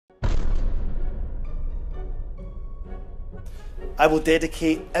I will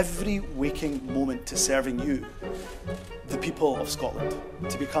dedicate every waking moment to serving you, the people of Scotland,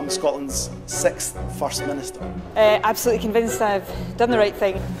 to become Scotland's 6th First Minister. Absolutely convinced I've done the right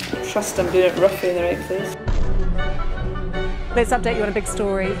thing. Trust I'm doing it roughly in the right place. Let's update you on a big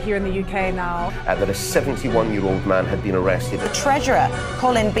story here in the UK now. That a 71-year-old man had been arrested. The Treasurer,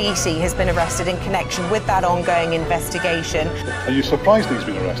 Colin Beattie, has been arrested in connection with that ongoing investigation. Are you surprised he's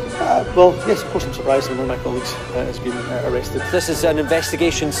been arrested? Well, yes, of course I'm surprised when one of my colleagues has been arrested. This is an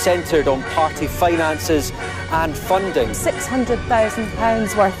investigation centred on party finances and funding.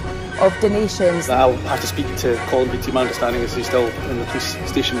 £600,000 worth of donations. I'll have to speak to Colin Beattie. My understanding is he's still in the police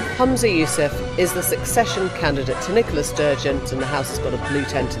station. Humza is the succession candidate to Nicola Sturgeon, and the house has got a blue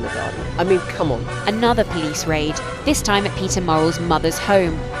tent in the garden. I mean, come on. Another police raid, this time at Peter Morrell's mother's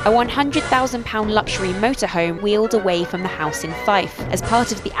home. A £100,000 luxury motorhome wheeled away from the house in Fife as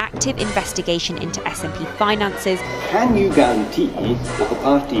part of the active investigation into SNP finances. Can you guarantee that the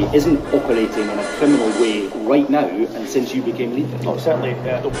party isn't operating in a criminal way right now and since you became leader? Oh, certainly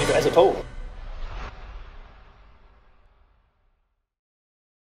don't believe it is at all.